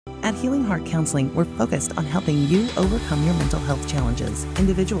At Healing Heart Counseling, we're focused on helping you overcome your mental health challenges.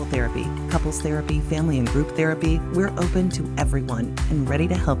 Individual therapy, couples therapy, family and group therapy, we're open to everyone and ready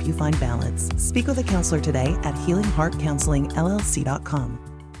to help you find balance. Speak with a counselor today at healingheartcounselingllc.com.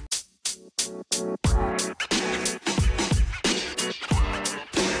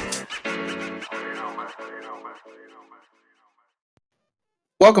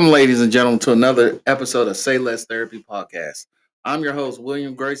 Welcome, ladies and gentlemen, to another episode of Say Less Therapy Podcast. I'm your host,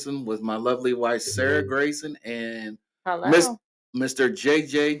 William Grayson, with my lovely wife, Sarah Grayson, and Mr.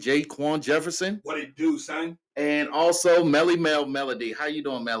 JJ Jaquan Jefferson. What it do, son? And also Melody. How you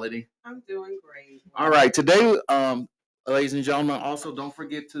doing, Melody? I'm doing great. All right. Today, ladies and gentlemen, also don't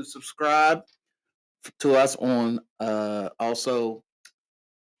forget to subscribe to us on also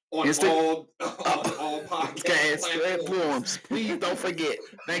on all podcast platforms. Please don't forget.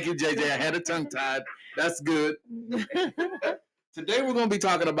 Thank you, JJ. I had a tongue tied. That's good. Today we're going to be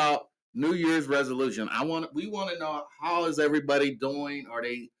talking about New Year's resolution. We want to know, how is everybody doing? Are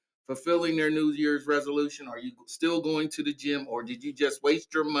they fulfilling their New Year's resolution? Are you still going to the gym, or did you just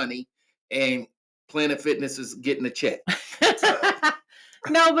waste your money and Planet Fitness is getting a check?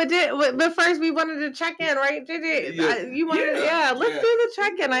 No, but first we wanted to check in, right? Let's do the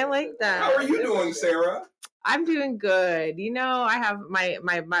check in. I like that. How are you doing, Sarah? I'm doing good. You know, I have my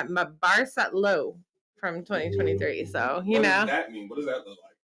bar set low from 2023, so what does that mean? What does that look like?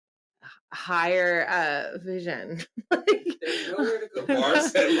 Higher vision. The bar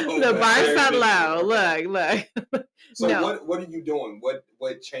set low. The bar set low. Look. So what are you doing? What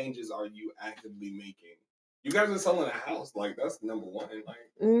changes are you actively making? You guys are selling a house. Like, that's number one.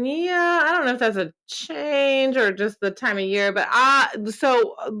 Yeah, I don't know if that's a change or just the time of year, but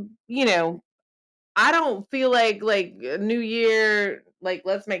you know, I don't feel like New Year, like,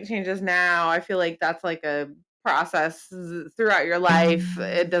 let's make changes now. I feel like that's like a process throughout your life.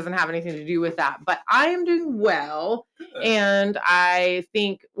 It doesn't have anything to do with that, but I am doing well. And I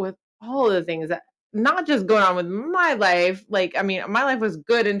think with all of the things that not just going on with my life, like, I mean, my life was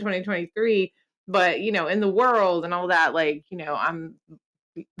good in 2023, but, you know, in the world and all that, like, you know, I'm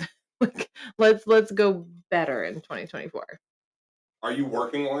like, let's go better in 2024. Are you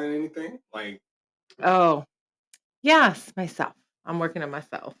working on anything? Like, oh, yes, myself. I'm working on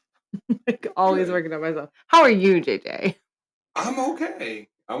myself. Like, always working on myself. How are you, JJ? I'm okay.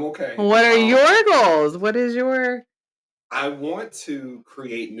 What are your goals? What is your... I want to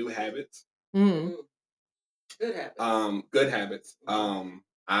create new habits. Mm. Good habits. Good habits.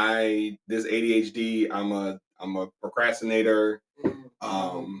 This ADHD, I'm a procrastinator.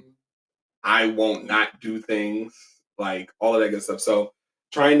 I won't not do things, like all of that good stuff. So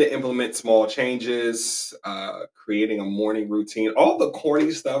trying to implement small changes, creating a morning routine, all the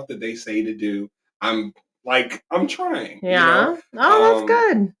corny stuff that they say to do. I'm trying. Yeah. You know? Oh, that's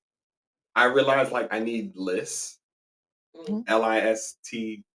good. I realized, like, I need lists. LISTS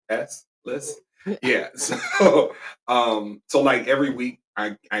lists. Yeah. So like every week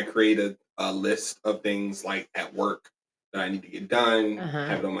I create a list of things, like at work, that I need to get done.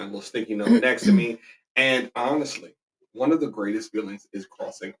 Have it on my little sticky note next to me. And honestly, one of the greatest feelings is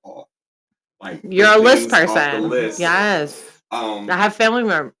crossing off. Like, you're a list person. The list. Yes. I have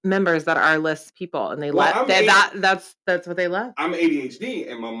family members that are list people, and they that's what they love. I'm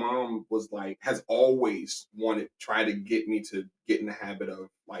ADHD, and my mom has always tried to get me to get in the habit of,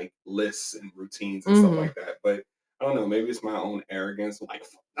 like, lists and routines and stuff like that. But I don't know, maybe it's my own arrogance. Like,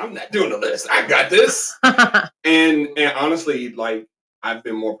 I'm not doing a list. I got this. and honestly, like, I've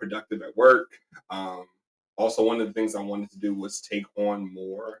been more productive at work. Also, one of the things I wanted to do was take on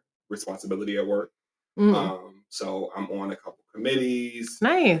more responsibility at work. So I'm on a couple committees.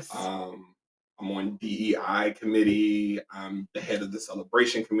 Nice. I'm on DEI committee. I'm the head of the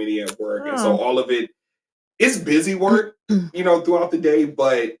celebration committee at work. And so all of it is busy work, you know, throughout the day.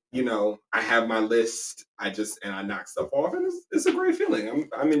 But, you know, I have my list. I knock stuff off, and it's a great feeling.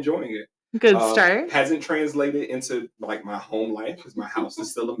 I'm enjoying it. Good start. Hasn't translated into, like, my home life, because my house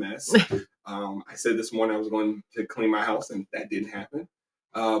is still a mess. I said this morning I was going to clean my house, and that didn't happen.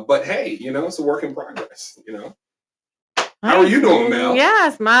 But hey, you know, it's a work in progress, you know. How are you doing, Mel?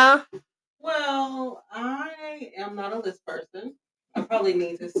 Yes, Mel. Well, I am not a list person. I probably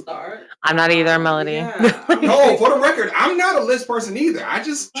need to start. I'm not either, Melody. Yeah. No, for the record, I'm not a list person either. I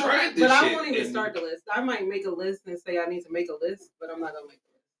just tried this shit. But I'm shit wanting to start the list. I might make a list and say I need to make a list, but I'm not going to make a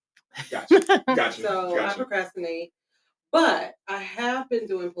list. Gotcha. So I procrastinate. But I have been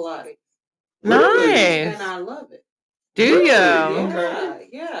doing Pilates. Nice. And I love it. Do you?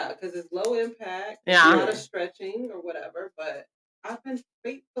 Yeah, because it's low impact. Yeah. A lot of stretching or whatever, but I've been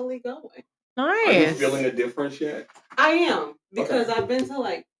faithfully going. Nice. Are you feeling a difference yet? I am, because I've been to,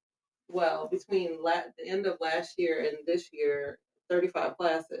 like, well, between the end of last year and this year, 35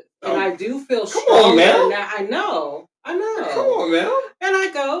 classes. Oh. And I do feel Come on, stronger man. now. I know. Come on, man. And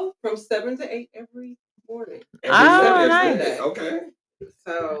I go from 7 to 8 every morning. Every morning, nice. that's good. Okay.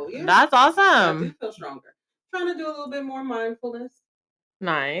 So, yeah. That's I awesome. do feel stronger. Trying to do a little bit more mindfulness.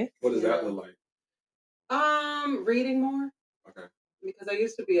 Nice. What does that look like? Reading more. Okay. Because I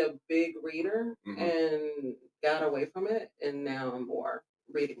used to be a big reader Mhm. and got away from it, and now I'm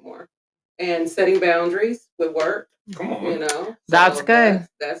reading more, and setting boundaries with work. Come on. You know, That's so good.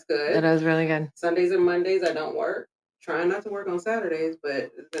 That's good. That is really good. Sundays and Mondays I don't work. Trying not to work on Saturdays,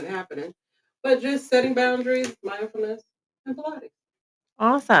 but it's been happening. But just setting boundaries, mindfulness, and Pilates.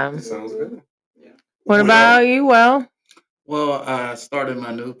 Awesome. That sounds good. Yeah. What about you, Will? Well, I started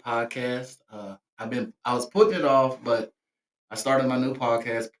my new podcast. I was putting it off, but I started my new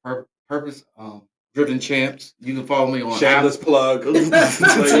podcast, Purpose Driven Champs. You can follow me on Shameless plug. Yes.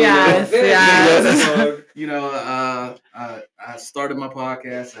 Plug. You know, I started my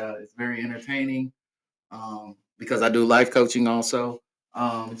podcast. It's very entertaining because I do life coaching also.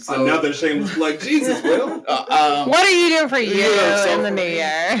 So Another shameless plug. Jesus, Will. What are you doing for you so in the for new me-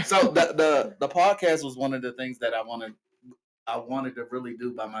 year? So the podcast was one of the things that I wanted to really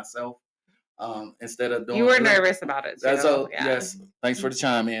do by myself. Instead of doing You were nervous about it too. So yeah. yes, thanks for the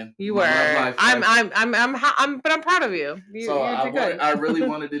chime in. You My were. love life, But I'm proud of you. So you did good. I really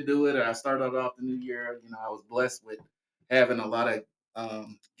wanted to do it, and I started off the new year. You know, I was blessed with having a lot of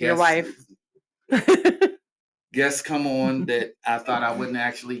Your wife. guests come on that I thought I wouldn't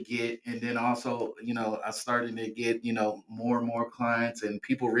actually get, and then also, you know, I started to get, you know, more and more clients and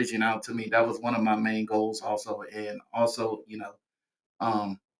people reaching out to me. That was one of my main goals, also, and also, you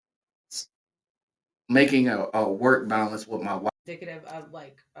know, making a work balance with my wife. Indicative of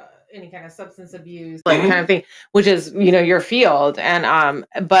like any kind of substance abuse, like kind of thing, which is, you know, your field. And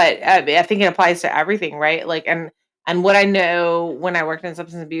but I think it applies to everything, right? Like, and what I know when I worked in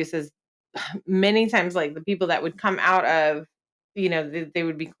substance abuse is many times, like, the people that would come out of, you know, they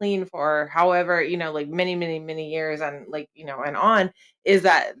would be clean for however, you know, like many years, and like, you know, and on, is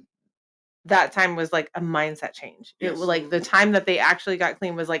that time was like a mindset change. It was like the time that they actually got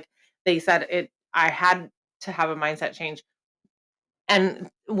clean was like, they said I had to have a mindset change. And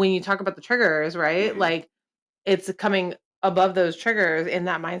when you talk about the triggers, right? Like, it's coming above those triggers in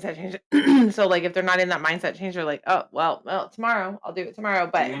that mindset change. So like, if they're not in that mindset change, they're like, oh, well, tomorrow I'll do it tomorrow.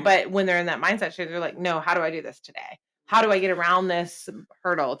 But when they're in that mindset change, they're like, no, how do I do this today? How do I get around this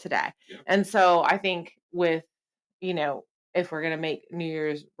hurdle today? Yeah. And so I think with, you know, if we're going to make New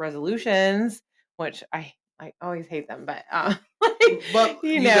Year's resolutions, which I always hate them, but But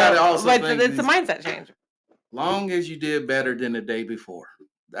you you know, gotta also but think it's a these- mindset change. Long as you did better than the day before.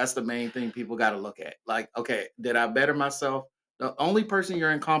 That's the main thing people got to look at. Like, okay, did I better myself? The only person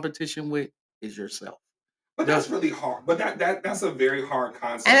you're in competition with is yourself. But that's really hard. But that's a very hard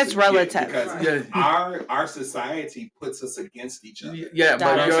concept. And it's to get relative. because Yeah, our society puts us against each other. yeah, You know what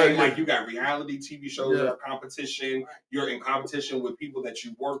but I'm saying? you're Like, you got reality TV shows that Yeah. are competition. You're in competition with people that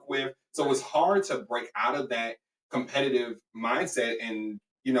you work with. So it's hard to break out of that competitive mindset and,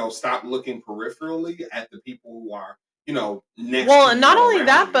 you know, stop looking peripherally at the people who are, you know, next. Well, to you not or only around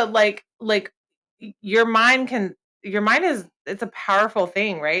that, you. but like your mind is, it's a powerful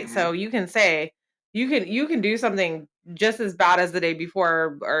thing, right? Mhm. So you can say, you can do something just as bad as the day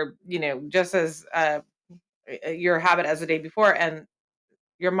before, or, you know, just as your habit as the day before, and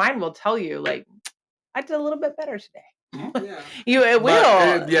your mind will tell you, like, I did a little bit better today. Yeah. It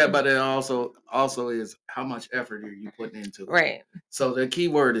will. But it also is how much effort are you putting into it. Right. So the key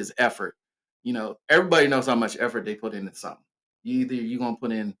word is effort. You know, everybody knows how much effort they put into something. Either you're gonna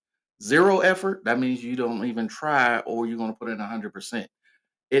put in 0 effort, that means you don't even try, or you're gonna put in 100%.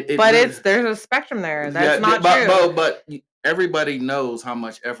 But there's a spectrum there. That's not true. But everybody knows how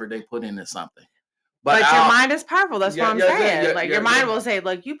much effort they put into something. But your mind is powerful. That's what I'm saying. Yeah, your mind will say,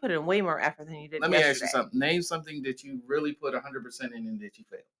 like, you put in way more effort than you did Let me yesterday. ask you something. Name something that you really put 100% in and that you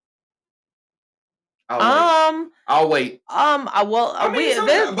failed. I'll wait. That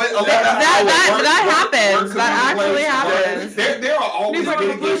happens. That actually happens. There are always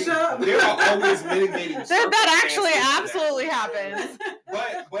mitigating. There are always mitigating. That actually absolutely happens.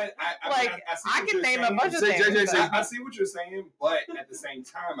 But I can name a bunch of things. I see what you're saying, but at the same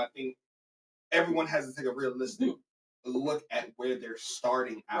time, I think everyone has to take a realistic look at where they're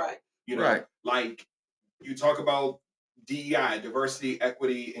starting out. Right. You know, like you talk about DEI, diversity,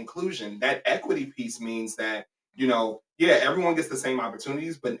 equity, inclusion. That equity piece means that, you know, everyone gets the same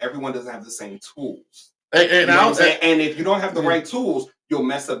opportunities, but everyone doesn't have the same tools. And if you don't have the right tools, you'll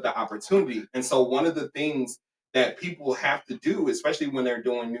mess up the opportunity. And so one of the things that people have to do, especially when they're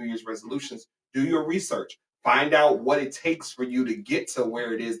doing New Year's resolutions. Do your research. Find out what it takes for you to get to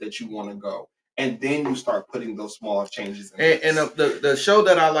where it is that you want to go. And then you start putting those small changes in. And the show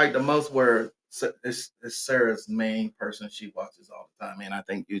that I like the most where is Sarah's main person she watches all the time, and I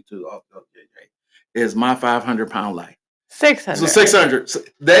think you too also, JJ, is My 500-Pound Life. 600. So 600.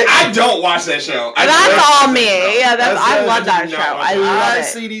 I don't watch that show. That's all me. Yeah, I love that show. I love it.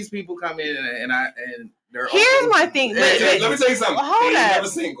 See these people come in and they're. Here's my thing. Let me tell you something. Well, hold they ain't up. never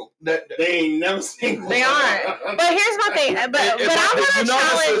single. They ain't never single. They aren't. But here's my thing. But I want to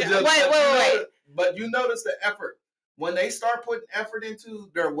challenge. Wait. But you notice the effort when they start putting effort into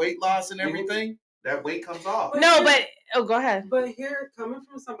their weight loss and everything. That weight comes off. No, but go ahead. But here, coming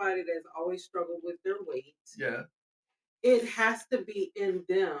from somebody that's always struggled with their weight, yeah, it has to be in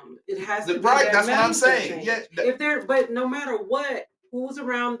them. It has to be right. That's what I'm saying. Change. Yeah, but no matter what, who's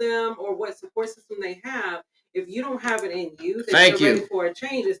around them or what support system they have, if you don't have it in you, that you're ready for a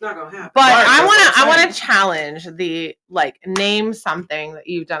change, it's not gonna happen. But right, I want to challenge the name something that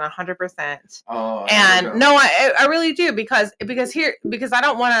you've done 100%. Oh, and no, I really do because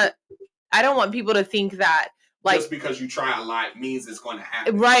I don't want people to think that just because you try a lot means it's going to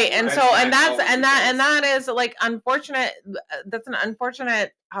happen. Right. And that is unfortunate. That's an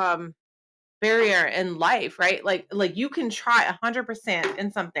unfortunate barrier in life, right? Like you can try 100%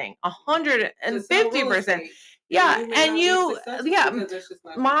 in something, 150%. Yeah.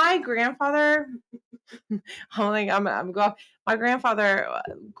 My grandfather, my grandfather,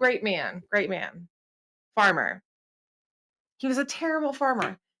 great man, farmer. He was a terrible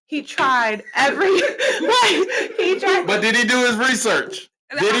farmer. He tried every But did he do his research?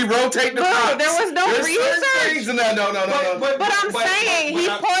 Did he rotate the crops? There was no research. No. But I'm saying he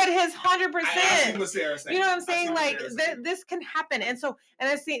put his 100%. You know what I'm saying? This can happen, and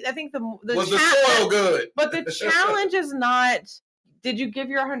I think the was the soil good? But the challenge is not did you give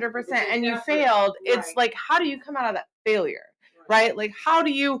your 100% and you failed. Right. It's like how do you come out of that failure? Right? Like how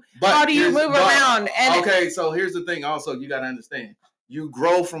do you move around? And okay, so here's the thing. Also, you got to understand. You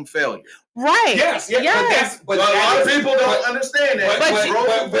grow from failure. Right. Yes. But a lot of people don't understand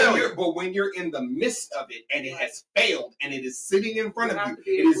that. But when you're in the midst of it and it has failed and it is sitting in front of you,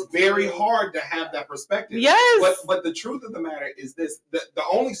 it is very hard to have that perspective. Yes. But the truth of the matter is this: the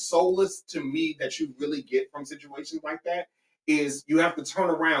only solace to me that you really get from situations like that is you have to turn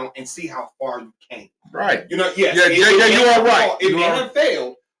around and see how far you came. Right. You know. Yes. You are right. It may have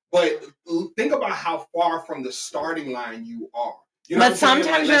failed, but think about how far from the starting line you are. But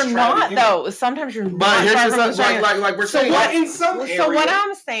sometimes you're not, though. Sometimes you're not. But here's just like we're saying. So what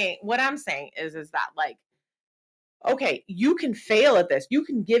I'm saying is that okay, you can fail at this. You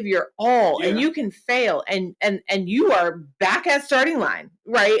can give your all, and you can fail, and you are back at starting line,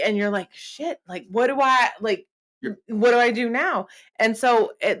 right? And you're like, shit. Like, what do I do now? And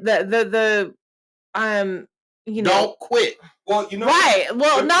so don't quit. Well, right.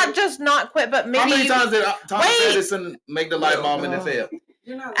 Well, not just not quit, but maybe. How many times did Thomas Edison make the light bulb and it failed?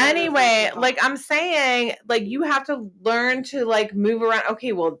 Anyway, I'm saying, you have to learn to move around.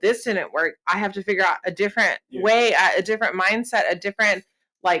 Okay, well, this didn't work. I have to figure out a different way, a different mindset, a different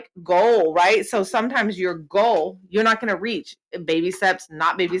goal, right? So sometimes your goal you're not going to reach. Baby steps,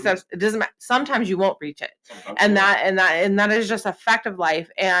 not baby steps. It doesn't matter. Sometimes you won't reach it, and that is just a fact of life.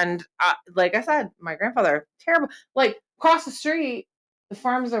 And like I said, my grandfather, terrible. Across the street, the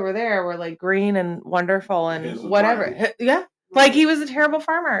farms over there were green and wonderful and whatever. Yeah. He was a terrible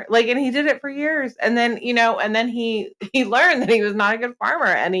farmer, and he did it for years. And then, and then he learned that he was not a good farmer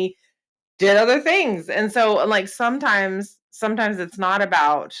and he did other things. And so sometimes it's not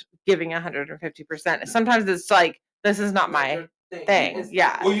about giving 150%. Sometimes it's this is not my thing.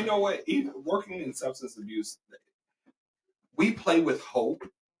 Yeah. Well, you know what? Even working in substance abuse, we play with hope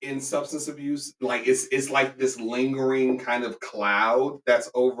in substance abuse. It's like this lingering kind of cloud that's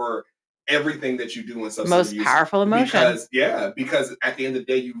over everything that you do in substance abuse. Most powerful emotion. Because at the end of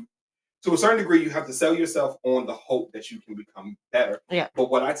the day, to a certain degree, you have to sell yourself on the hope that you can become better. Yeah.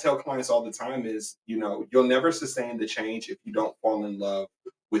 But what I tell clients all the time is, you'll never sustain the change if you don't fall in love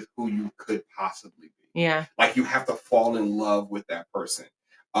with who you could possibly be. Yeah. You have to fall in love with that person.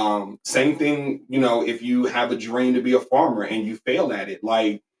 Same thing, if you have a dream to be a farmer and you fail at it,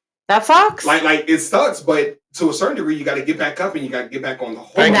 that sucks. It sucks, but to a certain degree, you got to get back up and you got to get back on the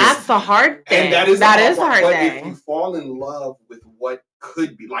horse. And that's the hard thing. And that is the hard thing. But if you fall in love with what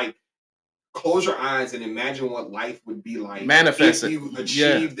could be, close your eyes and imagine what life would be like. Manifest if you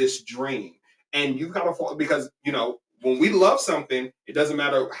achieve this dream. And you've got to fall, because, when we love something, it doesn't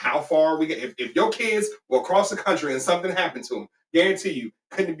matter how far we get. If your kids will cross the country and something happened to them, Guarantee you.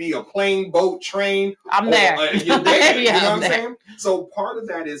 Couldn't be a plane, boat, train. I'm there. You're there. Yeah, you know I'm what I'm there. saying? So part of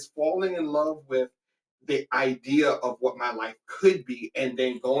that is falling in love with the idea of what my life could be and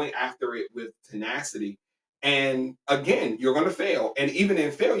then going after it with tenacity. And again, you're going to fail. And even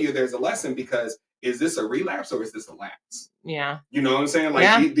in failure, there's a lesson, because is this a relapse or is this a lapse? Yeah. You know what I'm saying?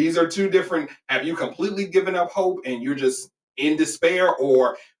 Like these are two different. Have you completely given up hope and you're just in despair,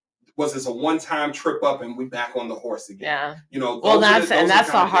 or was this a one-time trip up and we back on the horse again? Yeah. You know, well, that's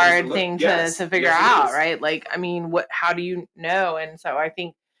the hard thing to figure out, right? Like, I mean, how do you know? And so I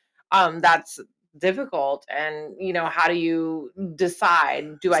think that's difficult. And, you know, how do you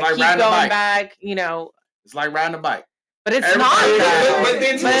decide? Do I keep going back? You know, it's like riding a bike. But it's not. But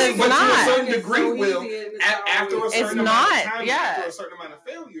then to a certain degree, Will, after a certain amount of time, after a certain amount of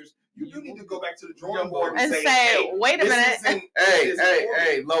failures, you do need to go back to the drawing board and say, hey, wait a minute.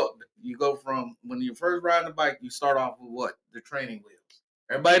 Hey, look, you go from when you're first riding the bike, you start off with what? The training wheels.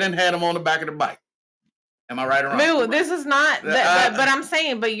 Everybody done had them on the back of the bike. Am I right or wrong? No, this is not. But I'm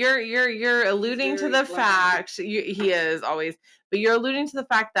saying, but you're alluding to the fact. He is always. But you're alluding to the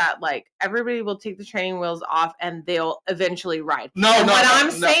fact that, like, everybody will take the training wheels off and they'll eventually ride. What I'm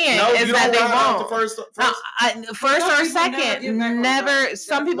saying is that they won't. First or second, never.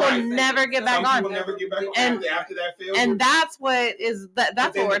 Some people never get back on. Some people never get back on after that failure. And that's what is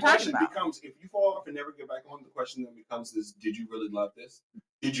that's what we're talking about. Becomes, if you fall off and never get back on, the question then becomes is, did you really love this?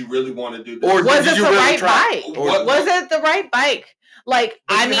 Did you really want to do this? Or was it the right bike? Was it the right bike? Like,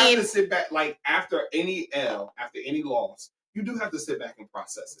 I mean, you have to sit back. Like, after any loss, you do have to sit back and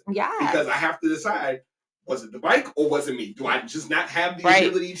process it. Yeah. Because I have to decide, was it the bike or was it me? Do I just not have the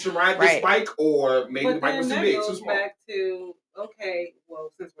ability to ride this bike, or maybe the bike was too big, too small? Back to, okay,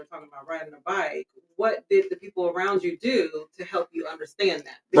 well, since we're talking about riding a bike, what did the people around you do to help you understand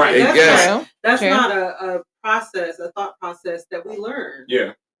that? Because that's not a process, a thought process that we learn.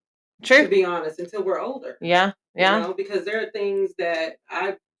 Yeah. True. To be honest, until we're older. Yeah. Yeah. You know, because there are things that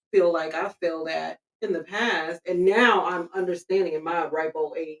I feel like I failed at in the past, and now I'm understanding in my ripe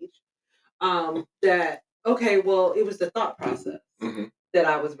old age that, okay, well, it was the thought process that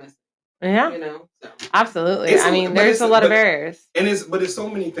I was missing. Yeah, you know, so. Absolutely. I mean, there's a lot of barriers, and it's so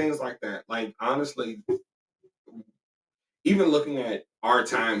many things like that. Like, honestly, even looking at our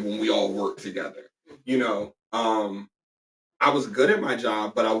time when we all worked together, you know, I was good at my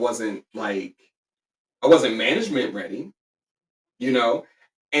job, but I wasn't management ready, you know,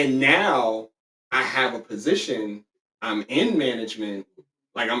 and now I have a position. I'm in management,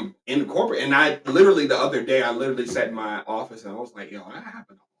 like I'm in corporate, and I literally the other day I literally sat in my office and I was like, "Yo, I have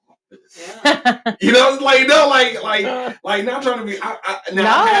an office." Yeah. You know, like not trying to be.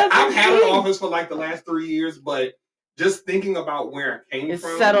 I've had an office for like the last 3 years, but just thinking about where I came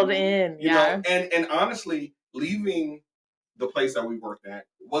from, settled in. You know, and honestly, leaving the place that we worked at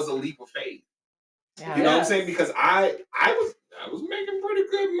was a leap of faith. Yeah. You know what I'm saying? Because I was making pretty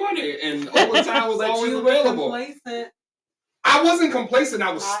good money, and overtime was always available. Complacent. I wasn't complacent.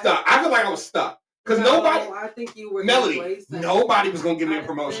 I was stuck. I feel like I was stuck because nobody. I think you were Melody. Complacent. Nobody was gonna give me a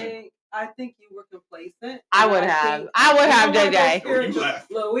promotion. I think you were complacent. I would have, JJ. You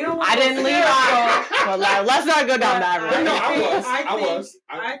left. Look, we don't. I didn't leave. Well, let's not go down that road. No, I was.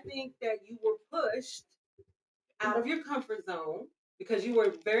 I think that you were pushed out of your comfort zone. Because you were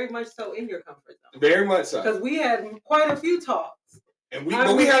very much so in your comfort zone. Very much so. Because we had quite a few talks. And we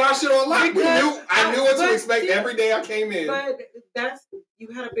had our shit on lock. I knew what to expect every day I came in. But you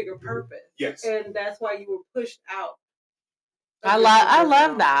had a bigger purpose. Yes. And that's why you were pushed out. I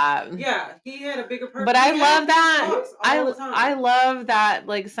love that. Yeah, he had a bigger purpose. But I love that. I love that,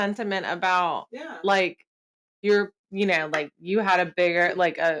 like, sentiment about like you're, you know, like you had a bigger,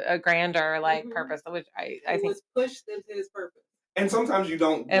 like a grander, like purpose, which I think was pushed into his purpose. And sometimes you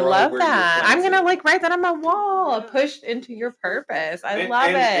don't. I love that. I'm gonna write that on my wall. Pushed into your purpose. I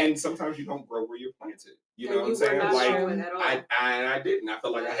love it. And sometimes you don't grow where you're planted. You know what I'm saying? Like I didn't. I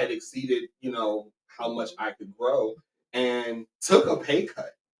felt like I had exceeded, you know, how much I could grow, and took a pay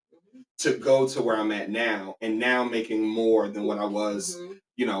cut to go to where I'm at now, and now making more than what I was,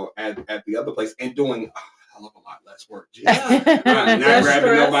 you know, at the other place, and doing. I love a lot less work. I'm not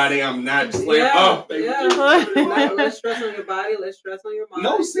grabbing nobody. I'm not slaying. Less stress on your body. Less stress on your mind.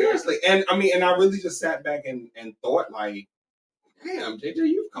 No, seriously. And I mean, and I really just sat back and thought, like, damn, JJ,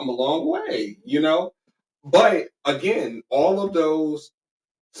 you've come a long way, you know? But again, all of those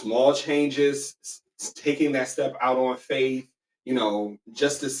small changes, taking that step out on faith, you know,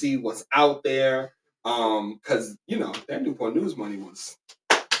 just to see what's out there. Because, you know, that Newport News money was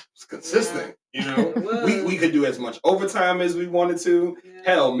consistent. You know, we could do as much overtime as we wanted to. Yeah.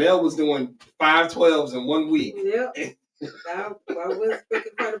 Hell, Mel was doing 5 12s in 1 week. Yep. I was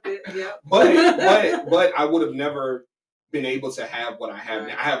thinking quite a bit. Yeah. But I would have never been able to have what I have now.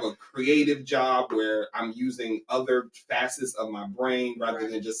 Right. I have a creative job where I'm using other facets of my brain rather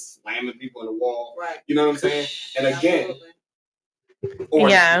Right. than just slamming people in the wall. Right. You know what I'm saying? And again, Absolutely. or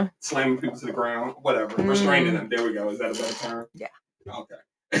Yeah. slamming people to the ground, whatever, restraining them. There we go. Is that a better term? Yeah. Okay.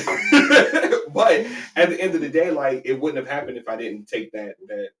 But at the end of the day, like, it wouldn't have happened if I didn't take that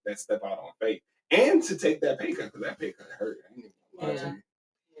step out on faith and to take that pay cut, because that pay cut hurt. I ain't even gonna lie to you.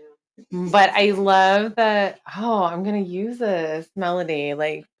 But I love that. Oh, I'm gonna use this melody,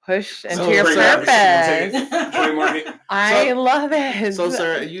 like push into So your trademark it. purpose. Trademark it. I love it. So,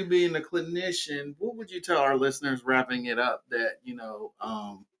 Sarah, you being a clinician, what would you tell our listeners wrapping it up that,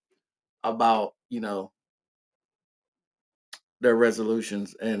 about, their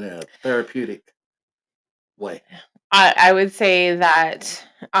resolutions in a therapeutic way? I would say that,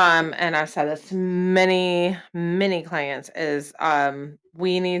 and I've said this to many, many clients, is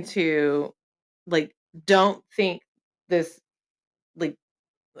we need to, like, don't think this, like,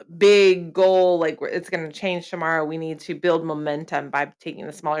 big goal, like it's going to change tomorrow. We need to build momentum by taking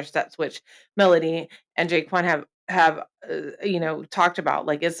the smaller steps, which Melody and Jaquan have talked about.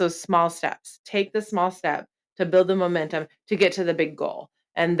 Like, it's those small steps. Take the small step to build the momentum to get to the big goal,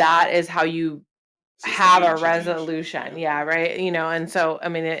 and that is how you have a resolution. Yeah, right. And so I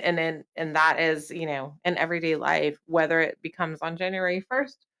mean, and that is, in everyday life, whether it becomes on January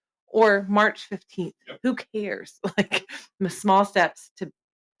 1st or March 15th, who cares? Like, small steps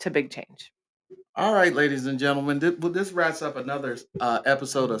to big change. All right, ladies and gentlemen, this wraps up another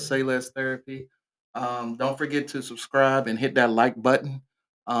episode of Say Less Therapy. Don't forget to subscribe and hit that like button.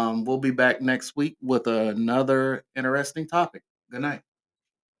 We'll be back next week with another interesting topic. Good night.